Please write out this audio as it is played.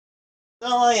The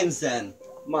Lion's Den.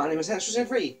 My name is Hanson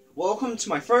Free. Welcome to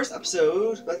my first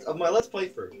episode of my Let's Play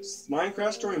for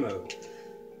Minecraft Story Mode.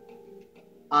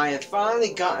 I have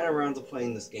finally gotten around to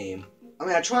playing this game. I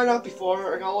mean, I tried it out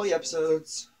before. I got all the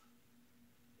episodes.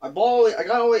 I got all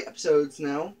the episodes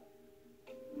now.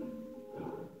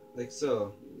 Like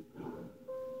so.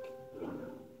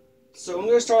 So I'm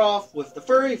going to start off with the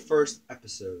very first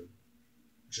episode,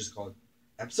 which is called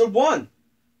Episode 1,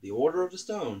 The Order of the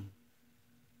Stone.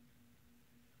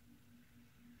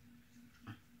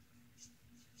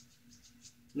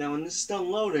 Now when this is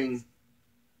done loading,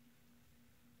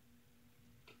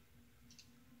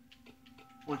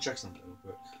 I want to check something real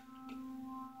quick.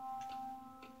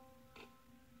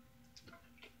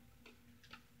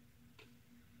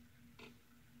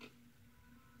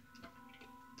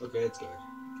 Okay, it's good.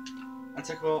 I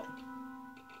took about.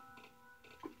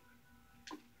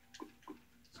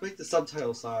 Let's make the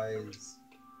subtitle size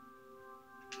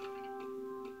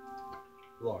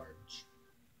large.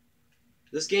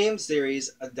 This game series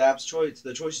adapts to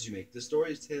the choices you make. The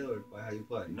story is tailored by how you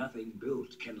play. Nothing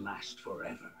built can last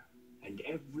forever, and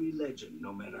every legend,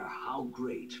 no matter how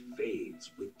great,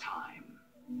 fades with time.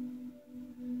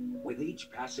 With each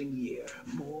passing year,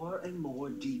 more and more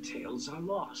details are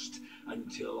lost,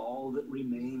 until all that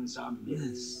remains are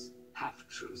myths,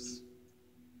 half-truths.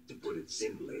 To put it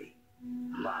simply,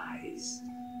 lies.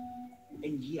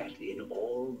 And yet, in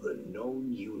all the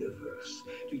known universe,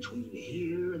 between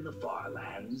here and the far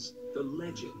lands, the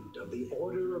legend of the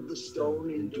Order of the Stone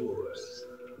endures,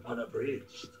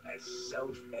 unabridged as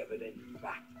self-evident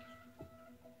fact.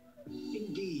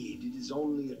 Indeed, it is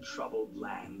only a troubled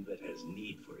land that has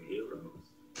need for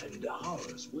heroes, and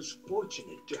ours was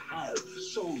fortunate to have,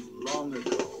 so long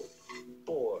ago,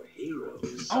 4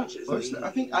 heroes such as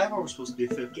I think I was supposed to be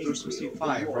 5. There was supposed to be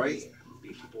 5, right?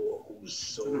 Before whose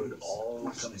sword all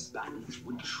combatants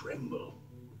would tremble.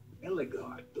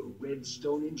 Eligard, the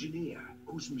Redstone engineer,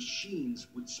 whose machines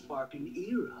would spark an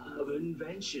era of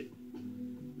invention.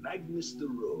 Magnus the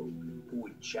Rogue, who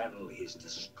would channel his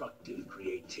destructive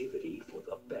creativity for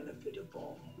the benefit of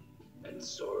all. And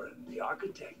Soren, the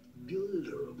architect,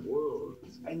 builder of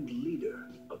worlds, and leader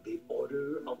of the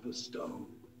Order of the Stone.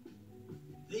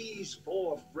 These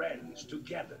 4 friends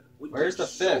together would do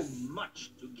so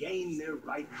much to gain their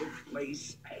rightful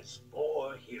place as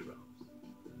 4 heroes.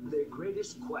 Their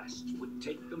greatest quest would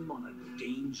take them on a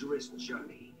dangerous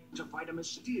journey to fight a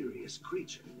mysterious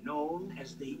creature known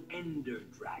as the Ender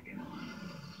Dragon.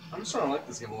 I'm starting to like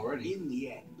this game already. In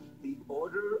the end, the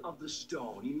Order of the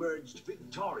Stone emerged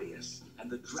victorious,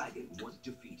 and the dragon was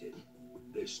defeated.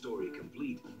 Their story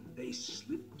complete, they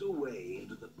slipped away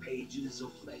into the pages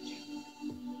of legend.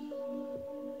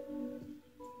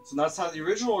 So that's how the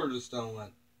original Order of the Stone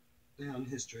went down in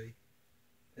history.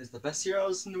 It's the best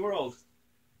heroes in the world.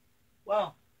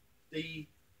 Wow. They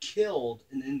killed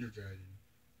an Ender Dragon.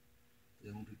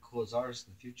 They won't be cool as ours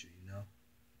in the future, you know?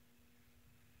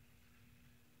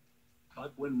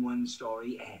 But when one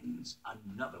story ends,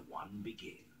 another one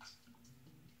begins.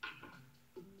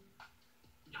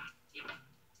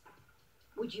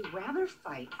 Would you rather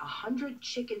fight 100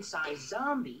 chicken-sized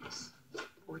zombies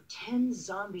or 10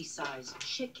 zombie-sized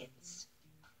chickens?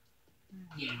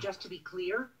 Just to be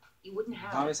clear, you wouldn't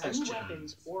have any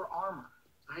weapons or armor.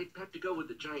 I'd have to go with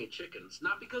the giant chickens,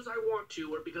 not because I want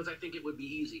to or because I think it would be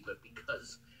easy, but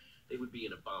because they would be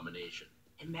an abomination.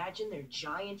 Imagine their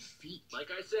giant feet. Like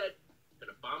I said, an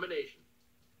abomination.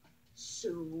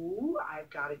 So, I've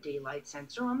got a daylight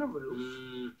sensor on the roof.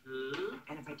 Mm-hmm.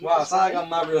 And if I do this right, I'm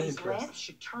not really these impressed. lamps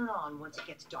should turn on once it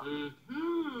gets dark.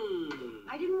 Mm-hmm.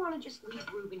 I didn't want to just leave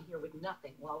Reuben here with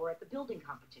nothing while we're at the building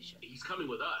competition. He's coming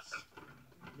with us.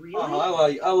 Really?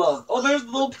 I love. Oh, there's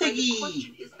the little piggy. The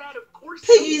question is that, of course,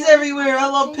 Piggies everywhere. I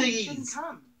love Saying you piggies. shouldn't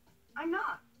come. I'm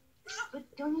not. But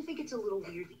don't you think it's a little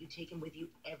weird that you take him with you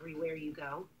everywhere you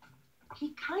go? He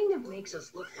kind of makes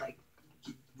us look like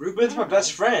Reuben's my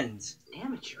best friend.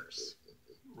 amateurs.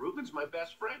 Reuben's my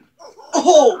best friend.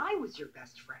 Oh! I was your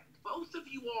best friend. Both of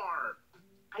you are.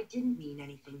 I didn't mean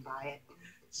anything by it.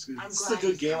 It's a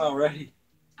good game already.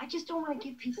 I just don't want to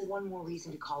give people one more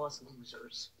reason to call us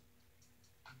losers.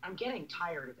 I'm getting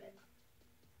tired of it.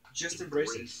 Just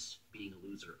embrace it. Being a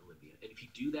loser, Olivia. And if you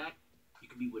do that, you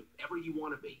can be whatever you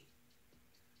want to be.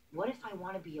 What if I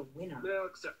want to be a winner? Well,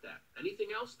 accept that.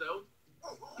 Anything else, though?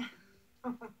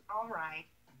 All right.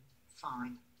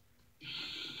 Fine. You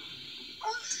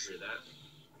hear that?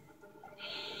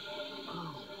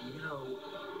 Oh, no.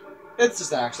 It's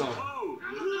just Axel. Oh!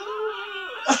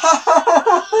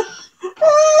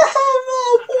 Oh, no,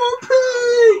 poor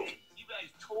pig! You guys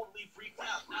totally freaked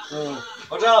out.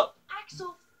 Watch out!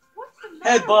 Axel, what's the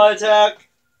Headbutt attack!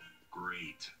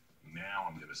 Great. Now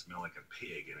I'm gonna smell like a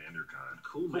pig in Endercon.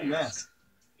 Cool Cool mask. mask.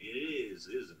 It is,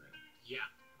 isn't it? Yeah,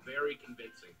 very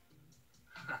convincing.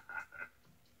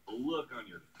 The look on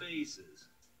your faces.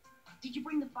 Did you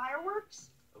bring the fireworks?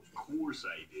 Of course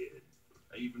I did.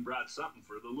 I even brought something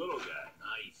for the little guy.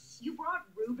 Nice. You brought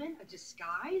Reuben a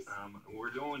disguise?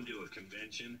 We're going to a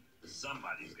convention.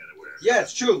 Somebody's gotta wear it. Yeah,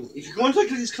 it's true. If you're going to like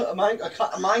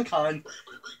a Minecon,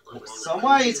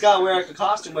 somebody's got to wear like a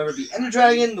costume, whether it be Ender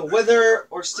Dragon, the Wither,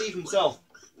 or Steve himself.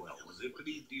 Well,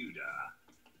 zippity doo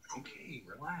dah. Okay,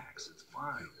 relax. It's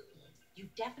fine. You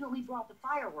definitely brought the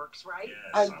fireworks, right?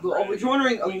 Yes, If you're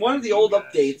wondering, on one of the old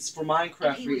updates for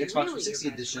Minecraft If he for was Xbox really 360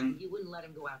 your best friend, edition, you wouldn't let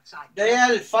him go outside. they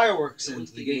added fireworks The only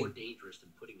into the thing more game. dangerous than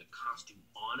putting the costume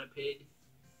on a pig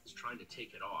is trying to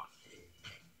take it off.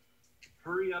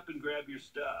 Hurry up and grab your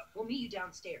stuff. We'll meet you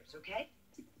downstairs, okay?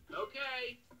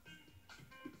 Okay.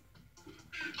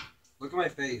 Look at my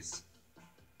face.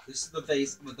 This is the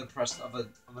face of a depressed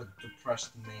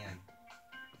man.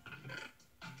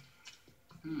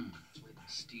 Flint and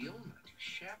steel, not too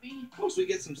shabby. Plus, we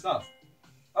get some stuff.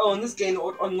 Oh, in this game,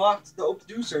 it unlocked to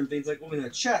do certain things like open the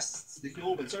chests. They can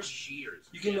open search. Shears.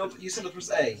 You can open. You said the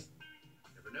press A.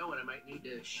 Never know when I might need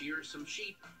to shear some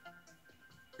sheep.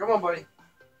 Come on, buddy.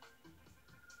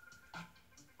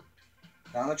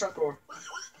 Down the truck door.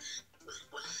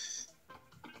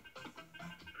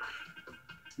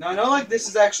 Now I know, like, this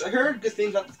is actually. I heard good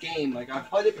things about this game. Like, I've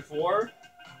played it before.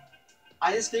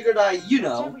 I just figured That's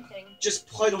everything. just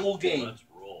play the whole game. Let's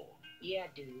roll. Yeah,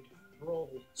 dude. Roll.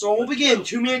 So I won't begin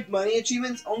too many money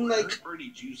achievements. Only I like heard a pretty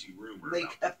juicy rumor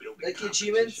like, about the building like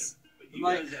achievements, competition, but you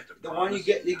like guys have to the one you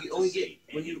get, you promise only not to get say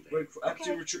when you anything.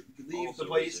 after you leave Also, the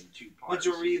place. it's in two Once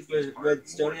you parts. leave Each the part more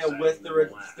Redstonia exciting with the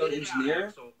than last. Redstone engineer,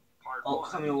 Axel. Part all one.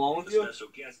 coming along with The you. special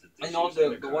guest at this And all year's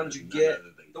the Endercon ones is you none get, other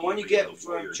than the one you Gabriel get the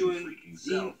Warrior from and chewing, freaking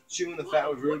self. chewing the fat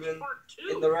with Whoa, what's Reuben, part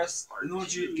two? and the rest, Part and the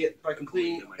ones you two, get by according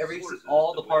completing to my every sources,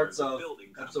 all the the winner parts the of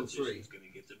building episode competition 3. is gonna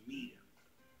get to meet him.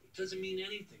 It doesn't mean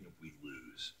anything if we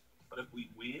lose, but if we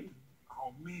win,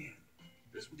 oh man,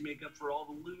 this would make up for all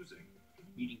the losing.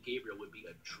 Meeting Gabriel would be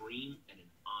a dream and an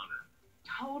honor.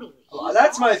 Totally. Oh, He's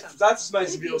that's my awesome. that's my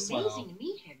It'd be real amazing smile. to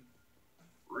meet him.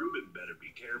 Reuben better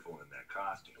be careful in that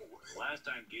costume. The last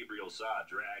time Gabriel saw a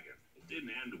dragon, it didn't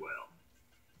end well.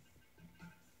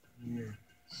 Yeah.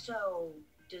 So,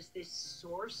 does this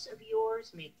source of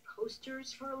yours make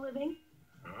posters for a living?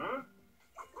 Huh?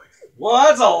 Well,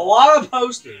 that's a lot of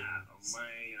posters. Yeah,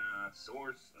 my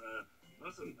source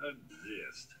doesn't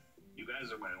exist. You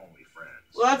guys are my only friends.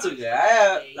 Well, that's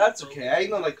okay. That's okay. I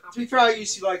know, like, to be fair, I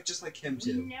used to like just like him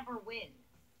We too. never win.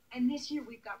 And this year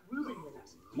we've got Reuben with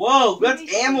us. Whoa, We that's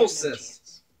basically Amel have no sis.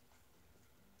 chance.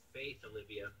 Faith,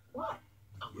 Olivia. What?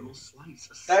 A little slice. A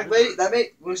That sliver. lady, that made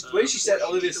the way she said Or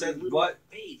Olivia just a said little what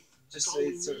Faith. just That's all it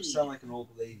we sort of need. sound like an old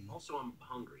lady. Also, I'm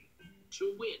hungry.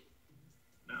 To win.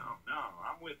 No,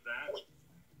 I'm with that.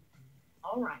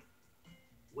 All right.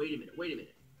 Wait a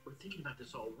minute. We're thinking about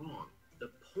this all wrong. The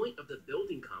point of the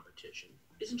building competition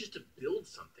isn't just to build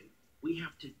something. We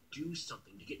have to do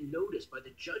something to get noticed by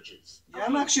the judges. Yeah,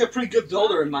 I'm actually a pretty good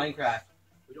builder in Minecraft.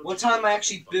 We don't One just time build I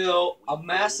actually something fun. built We a build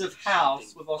massive house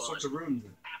something with all fun. sorts of rooms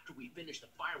in it. After we finish the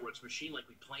fireworks machine like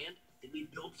we planned, then we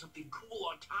build something cool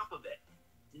on top of it.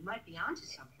 We might be onto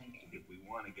something. If we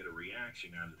want to get a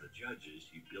reaction out of the judges,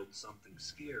 you build something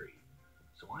scary.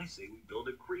 So I say we build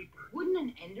a creeper. Wouldn't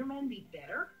an Enderman be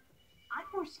better? I'm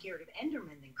more scared of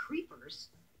Endermen than creepers.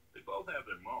 They both have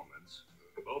their moments.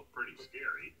 They're both pretty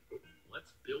scary.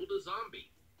 Let's build a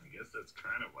zombie. I guess that's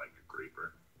kind of like a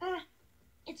creeper.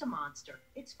 It's a monster.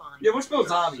 It's fine. Yeah, let's build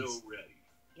We're zombies. So ready.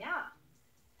 Yeah.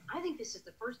 I think this is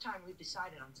the first time we've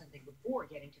decided on something before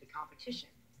getting to the competition.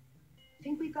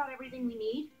 Think we've got everything we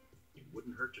need? It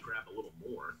wouldn't hurt to grab a little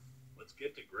more. Let's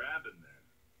get to grabbing then.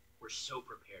 We're so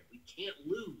prepared. We can't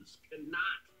lose.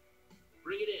 Cannot.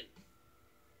 Bring it in.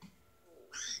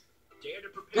 Dare to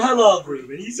prepare. I love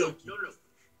Reuben. He's so cute. No.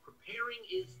 Preparing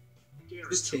is daring.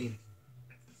 This team.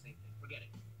 That's the same thing. Forget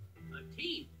it. A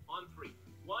team on 3.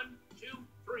 1, 2,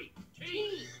 3.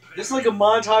 Team. This is like a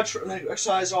montage like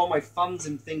exercise all my thumbs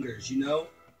and fingers, you know?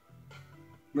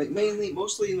 Like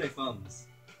mostly my thumbs.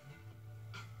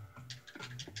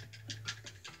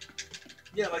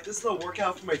 Yeah, like this is a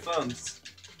workout for my thumbs.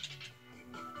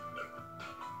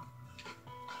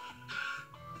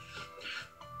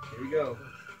 Here we go.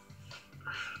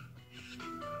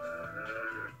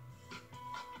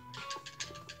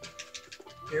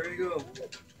 Here we go.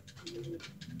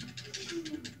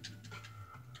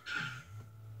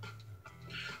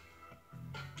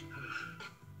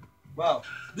 Wow,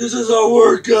 this is a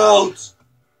workout!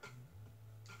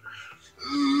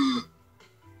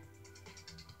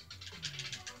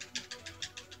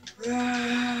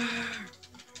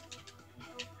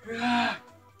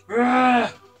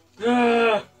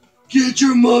 Get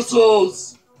your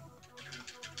muscles!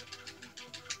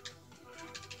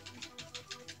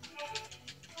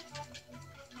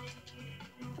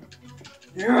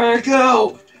 Here I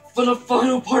go for the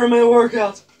final part of my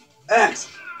workout.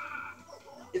 X.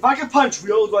 If I could punch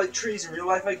real like trees in real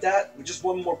life like that with just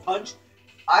one more punch,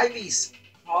 I'd be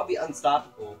probably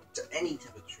unstoppable to any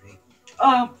type of tree.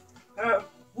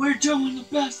 We're doing the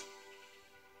best.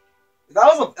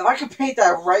 If I could paint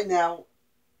that right now,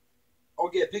 or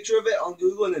get a picture of it on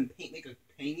Google and then make a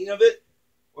painting of it,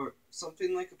 or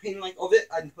something like a painting like of it,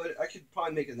 I could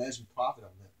probably make a nice profit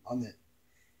on it.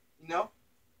 You know?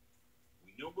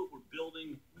 We know what we're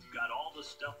building. We've got all the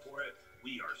stuff for it.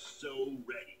 We are so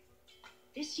ready.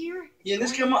 This year? Yeah,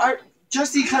 this game,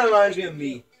 Jesse kind of reminds me of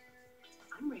me.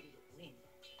 I'm ready to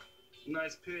win.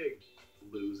 Nice pig,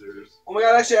 losers. Oh my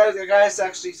god, actually, the guy is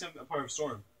actually a part of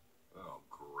Storm. Oh,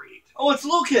 great. Oh, it's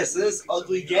Lucas, this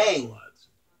ugly gang.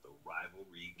 The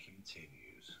rivalry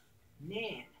continues.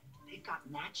 Man, they've got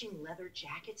matching leather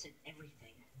jackets and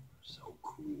everything. So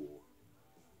cool.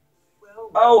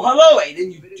 Well, Oh, hello,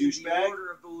 Aiden, you Fit into the douchebag.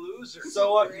 order of the losers.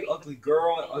 So what, you ugly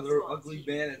girl, other ugly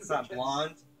man that's not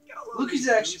blonde? Lucas is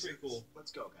actually pretty cool.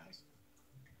 Let's go, guys.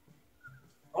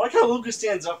 I like how Lucas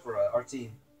stands up for our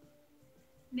team.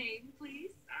 Name,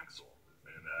 please. Axel.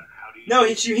 And how do you... No,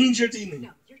 he means your team name. No,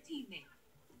 your team name.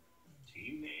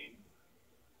 Team name?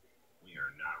 We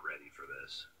are not ready for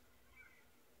this.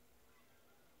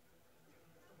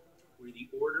 We're the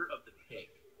Order of the Pig.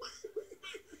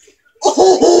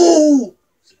 Oh!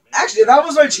 Actually, if that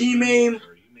was our team name,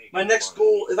 my next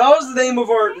school, if that was the name of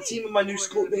the team of my new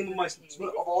school, name of my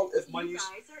of all, if my new, You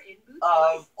guys are in boots.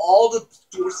 of all the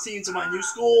sports teams of my new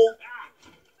school,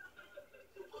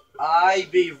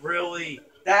 that'd be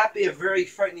a very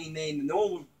frightening name, and no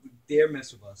one would dare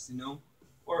mess with us, you know,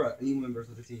 or any members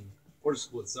of the team or the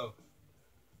school itself.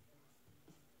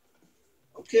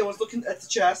 Okay, I was looking at the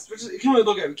chest. You can only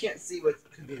look at it. We can't see what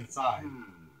could be inside.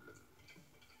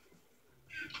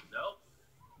 Nope.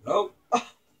 Nope.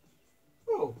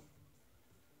 Oh.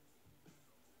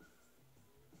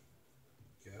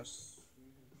 Guess.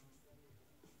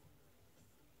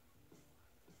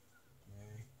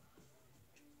 Okay.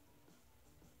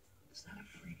 Is that a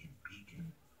freaking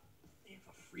beacon? They have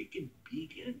a freaking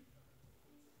beacon?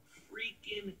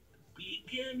 Freaking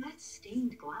beacon? That's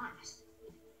stained glass.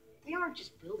 They aren't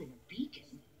just building a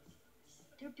beacon.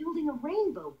 They're building a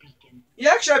rainbow beacon.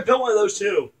 Yeah, actually, I built one of those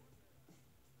too.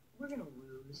 We're gonna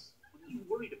lose. What are you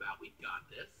worried about? We've got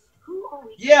this. Who are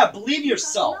we? Yeah, kidding? believe We've got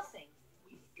yourself. nothing.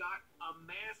 We've got a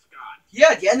mascot.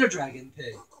 Yeah, the Ender Dragon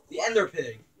pig. The Ender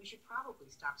pig. We should probably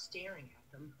stop staring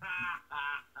at them. Ha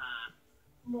ha ha.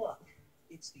 Look,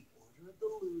 It's the order of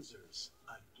the losers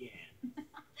again.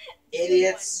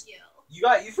 Idiots. Good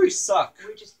one, You three suck.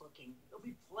 we're just looking. There'll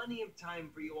be plenty of time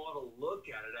for you all to look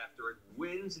at it after it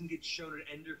wins and gets shown at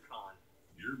EnderCon.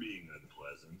 You're being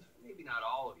unpleasant. Maybe not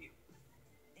all of you.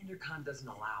 EnderCon doesn't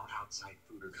allow outside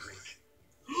food or drink.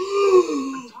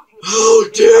 How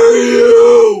dare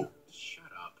you! Shut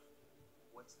up.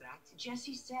 What's that?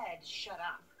 Jesse said, shut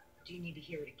up. Do you need to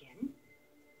hear it again?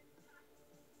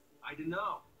 I don't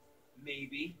know.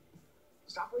 Maybe.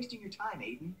 Stop wasting your time,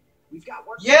 Aiden. We've got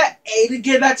work. Yeah, Aiden,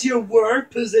 get back to your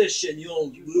work position, you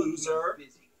old You look loser.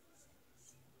 busy.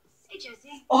 Hey,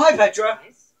 Jesse. Oh, hi, Petra.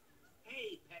 Guys,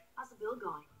 Hey, Pet. how's the bill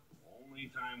going?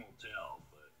 Only time will tell,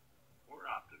 but we're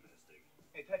optimistic.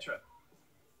 Hey, Petra.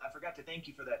 I forgot to thank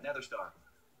you for that Nether Star.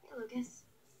 Hey, Lucas.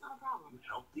 Not a problem. You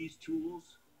help these tools?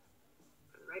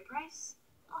 For the right price,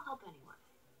 I'll help anyone.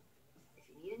 If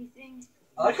you need anything,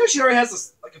 I like how she already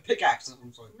has a pickaxe of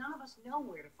some sort. None of us know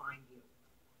where to find you.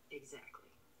 exactly.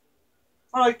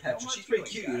 I like No Petra. hard She's pretty feelings,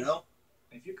 cute, guys. you know?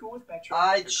 If you're cool with Petra,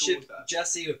 I'd you're cool ship with us.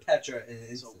 Jesse with Petra in an So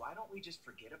instant. why don't we just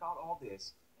forget about all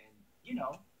this and, you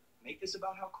know, make this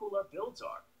about how cool our builds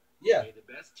are? Yeah. May the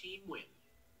best team win.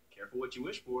 Careful what you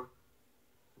wish for.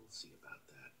 We'll see about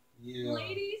that. Yeah.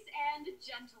 Ladies and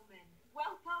gentlemen,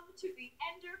 welcome to the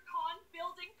EnderCon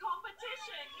building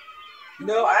competition. You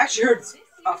know, I actually heard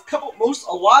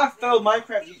a lot of fellow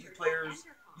Minecraft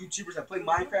YouTubers that play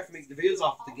Minecraft and make the videos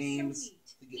off of the games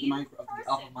to get the Minecraft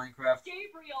off of Minecraft.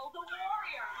 Gabriel the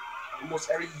Warrior.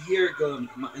 Almost every year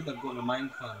end up going to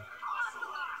Minecraft.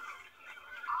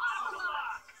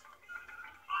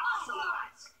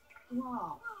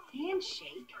 Whoa,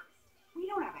 handshake? We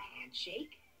don't have a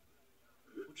handshake.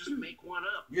 We'll just make one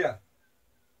up. Yeah.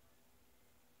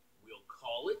 We'll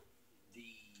call it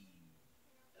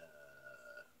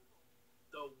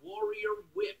the Warrior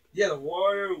Whip. Yeah, the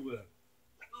Warrior Whip.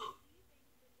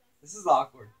 This is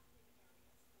awkward.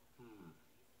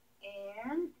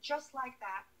 And just like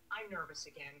that, I'm nervous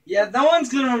again. Yeah, no one's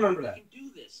gonna remember that. We can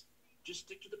do this. Just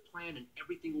stick to the plan and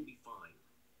everything will be fine.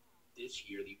 This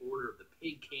year, the Order of the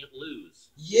Pig can't lose.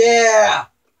 Yeah!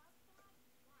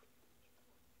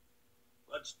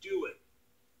 Let's do it.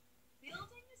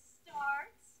 Building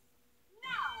starts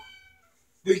now.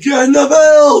 Begin the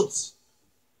build!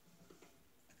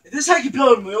 If this is how you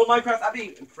build a real Minecraft, I'd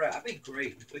be impressed. That'd be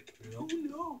great. Like, you know? Oh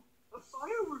no, a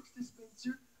fireworks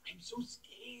dispenser. I'm so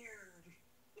scared.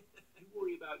 You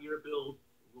worry about your build,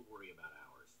 we'll worry about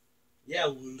ours. Yeah,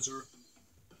 loser.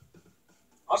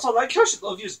 Also, I like how she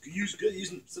love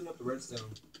using setting up the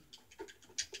redstone.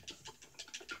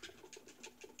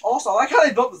 Also, I like how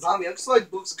they built the zombie. It looks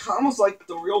like looks almost like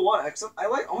the real one. Except I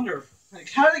wonder, like,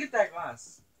 how did they get that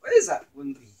glass? What is that?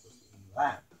 Wouldn't be supposed to be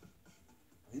that.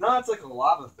 You know, it's like a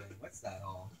lava thing. What's that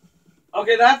all?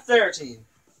 Okay, that's their team.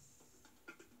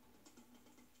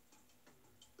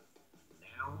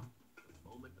 Now, the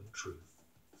moment of truth.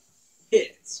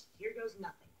 Hits. Here goes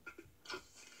nothing.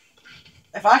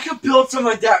 If I could build something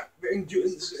like that and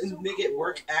make it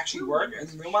work, actually work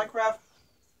in real Minecraft,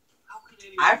 How could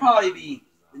anyone I'd probably be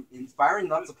inspiring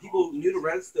lots of people new to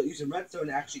redstone, using redstone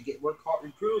to actually work hard,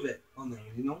 improve it on there.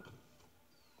 You know.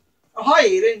 Oh, hi,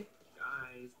 Aiden.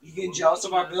 Guys, You getting jealous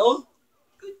of our build?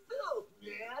 Good build,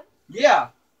 man. Yeah,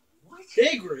 What? they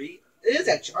agree. It is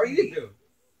actually. Are you do?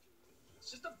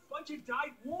 It's just a bunch of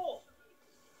dyed wool.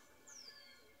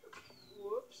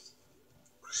 Whoops.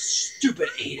 Stupid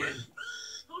Aiden.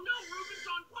 Oh no, Ruben's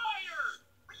on fire!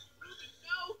 Ruben,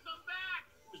 no, come back!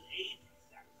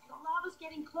 The lava's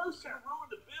getting closer. Ruin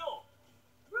the build.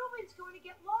 Ruben's going to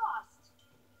get lost.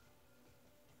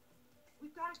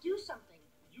 We've got to do something.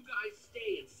 You guys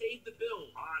stay and save the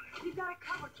build. On it. We've got to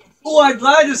cover Jesse. Oh, I'm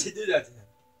glad I just did that to him.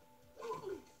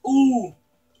 Ooh,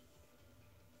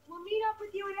 We'll meet up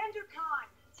with you at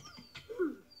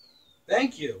EnderCon.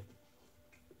 thank you.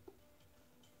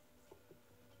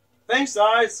 Thanks,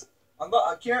 guys.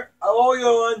 I can't. I owe you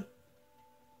one.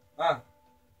 Ah.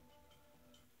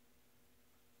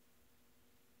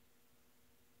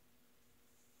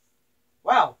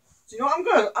 Wow. So you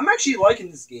know, I'm actually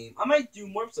liking this game. I might do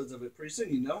more episodes of it pretty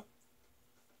soon. You know.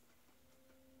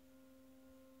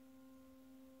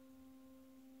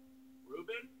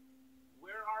 Ruben,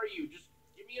 where are you? Just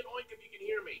give me an oink if you can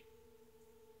hear me.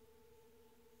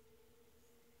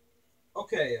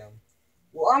 Okay.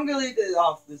 Well, I'm gonna leave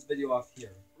this video off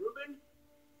here. Ruben,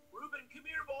 come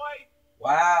here, boy.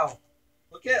 Wow.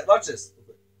 Watch this.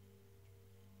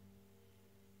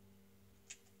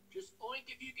 Just oink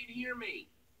if you can hear me.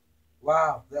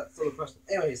 Wow, that's so impressive.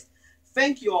 Anyways,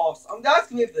 thank you all. That's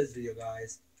gonna be it for this video,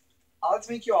 guys. I'd like to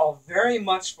thank you all very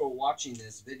much for watching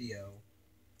this video.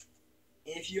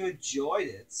 If you enjoyed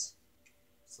it,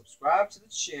 subscribe to the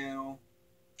channel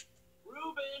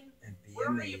Ruben, and be where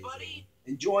are amazing. you, buddy?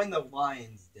 And join the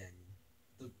Lion's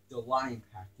Den, the Lion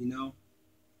Pack, you know.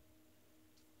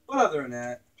 But other than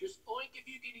that, Just oink if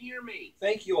you can hear me.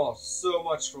 thank you all so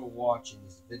much for watching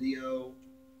this video.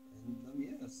 And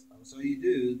yes, I'll show you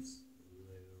dudes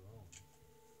later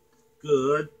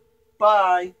on.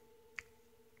 Goodbye.